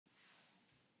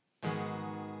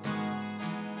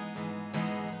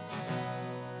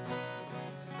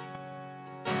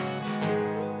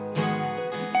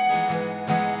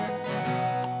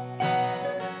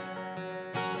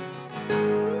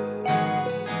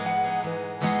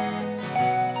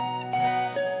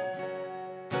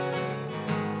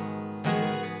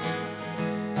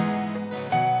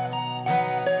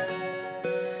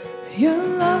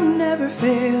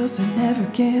fails, it never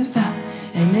gives up,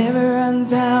 it never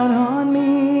runs out on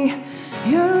me.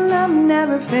 Your love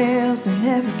never fails, it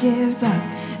never gives up,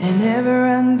 it never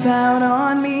runs out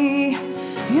on me.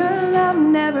 Your love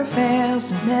never fails,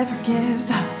 it never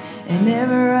gives up, it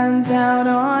never runs out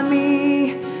on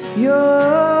me. Your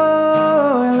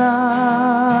love.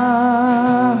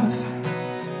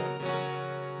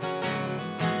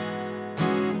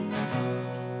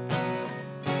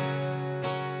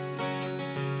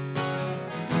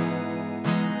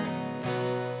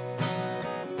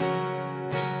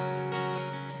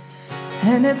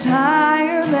 And it's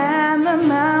higher than the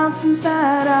mountains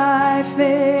that I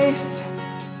face,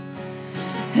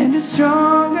 and it's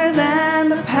stronger than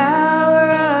the power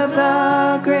of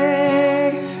the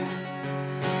grave,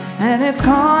 and it's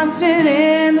constant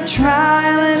in the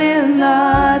trial and in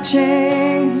the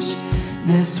change.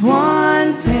 This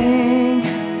one thing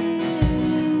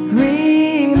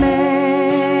remains,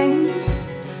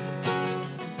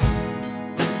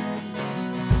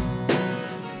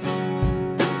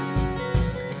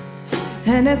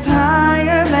 and it's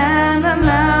higher than the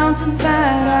mountains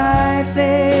that I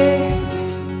face,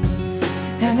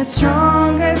 and it's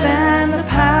stronger than the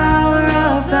power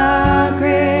of the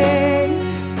grave,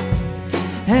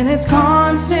 and it's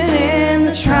constant in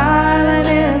the trial and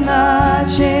in the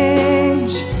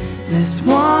change. This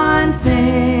one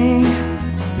thing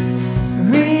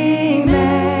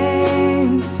remains.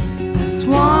 This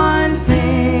one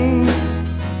thing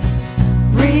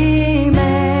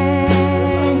remains.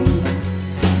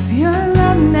 Your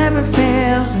love never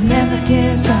fails, it never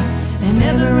gives up, it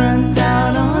never runs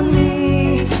out on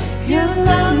me. Your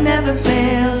love never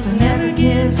fails, it never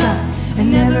gives up, it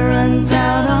never runs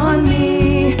out on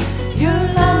me. Your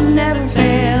love never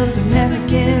fails, it never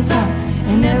gives up,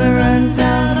 it never runs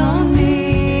out on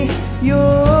me. Your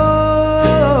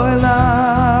love.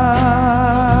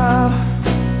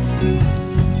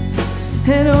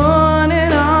 And on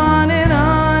and on and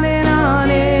on and on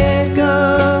it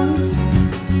goes.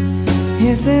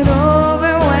 Yes, it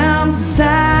overwhelms and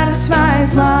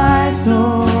satisfies my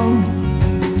soul.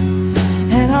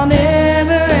 And I'll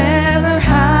never ever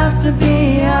have to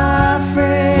be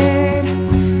afraid.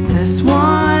 This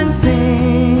one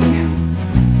thing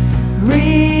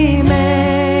remains.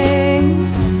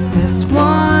 This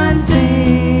one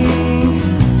thing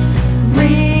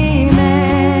remains.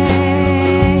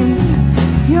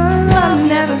 Your love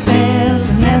never fails,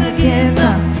 it never gives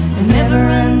up, it never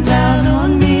runs out on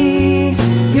me.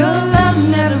 Your love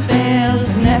never fails,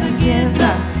 it never gives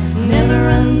up, it never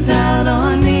runs out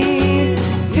on me.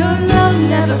 Your love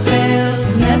never fails,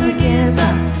 it never gives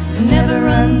up, it never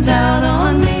runs out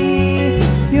on me.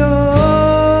 Your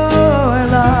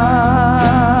love.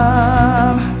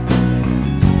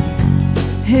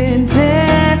 In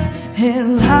death,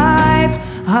 in life,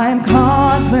 I'm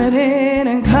confident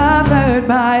and covered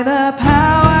by the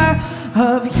power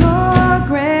of your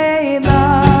great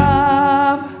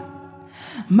love.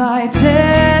 My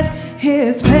debt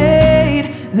is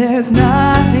paid, there's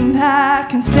nothing that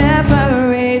can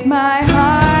separate my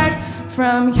heart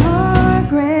from your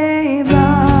great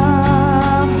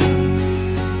love.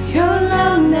 Your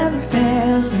love never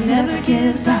fails, it never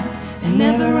gives up, it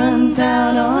never runs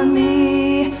out on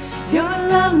me. Your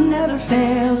love never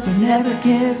fails, it never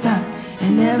gives up, it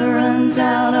never runs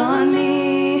out on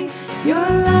me. Your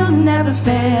love never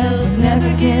fails, it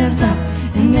never gives up,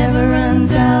 it never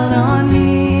runs out on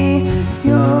me.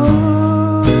 Your